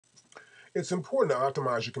It's important to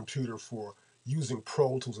optimize your computer for using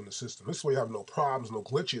Pro Tools in the system. This way you have no problems, no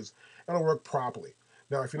glitches, and it'll work properly.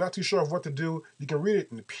 Now, if you're not too sure of what to do, you can read it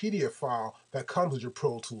in the PDF file that comes with your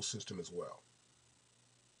Pro Tools system as well.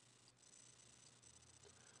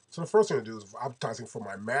 So the first thing to do is optimizing for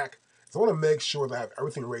my Mac is I want to make sure that I have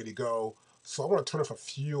everything ready to go. So I want to turn off a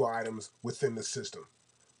few items within the system.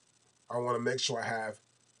 I want to make sure I have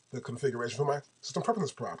the configuration for my system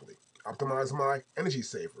preferences properly. Optimize my energy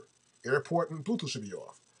saver. Airport and Bluetooth should be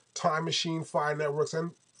off. Time machine, file networks,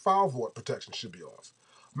 and file vault protection should be off.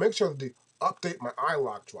 Make sure to update my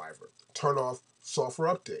iLock driver. Turn off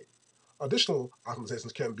software update. Additional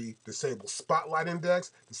optimizations can be disable spotlight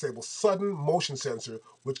index, disable sudden motion sensor,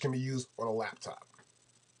 which can be used on a laptop.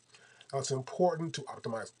 Now it's important to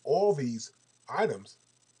optimize all these items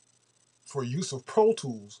for use of Pro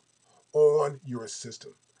Tools on your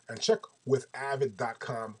system. And check with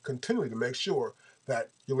avid.com continually to make sure that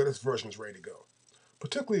your latest version is ready to go,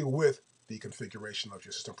 particularly with the configuration of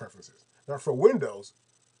your system preferences. Now for Windows,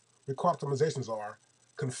 required optimizations are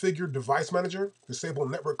configure device manager, disable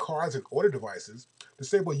network cards and other devices,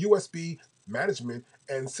 disable USB management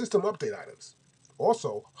and system update items.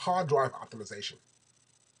 Also, hard drive optimization.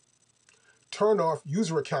 Turn off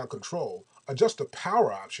user account control, adjust the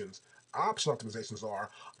power options. Option optimizations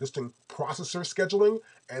are adjusting processor scheduling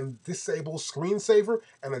and disable screensaver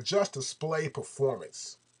and adjust display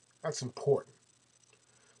performance. That's important.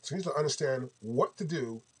 So you need to understand what to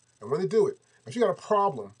do and when to do it. If you got a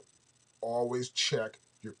problem, always check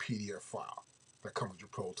your PDF file that comes with your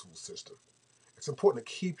Pro Tools system. It's important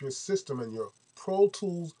to keep your system and your Pro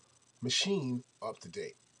Tools machine up to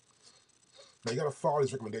date. Now you got to follow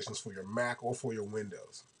these recommendations for your Mac or for your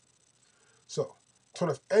Windows. So turn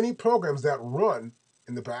off any programs that run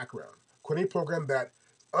in the background. Quit any program that is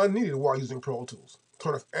unneeded while using Pro Tools.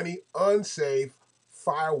 Turn off any unsafe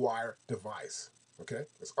FireWire device. Okay,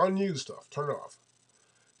 it's unused stuff. Turn it off.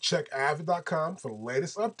 Check avid.com for the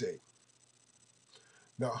latest update.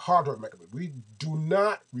 Now, hard drive mechanism. We do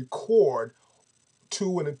not record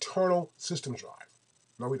to an internal system drive.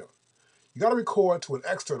 No, we don't. You got to record to an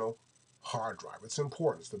external hard drive. It's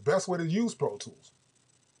important. It's the best way to use Pro Tools.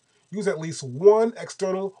 Use at least one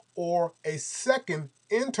external or a second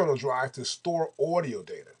internal drive to store audio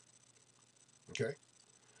data. Okay?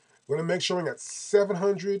 We're going to make sure we're at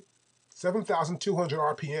 7,200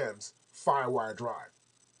 RPMs FireWire drive.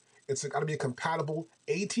 It's got to be a compatible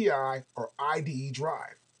ATI or IDE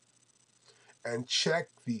drive. And check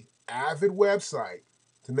the Avid website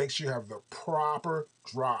to make sure you have the proper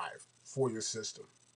drive for your system.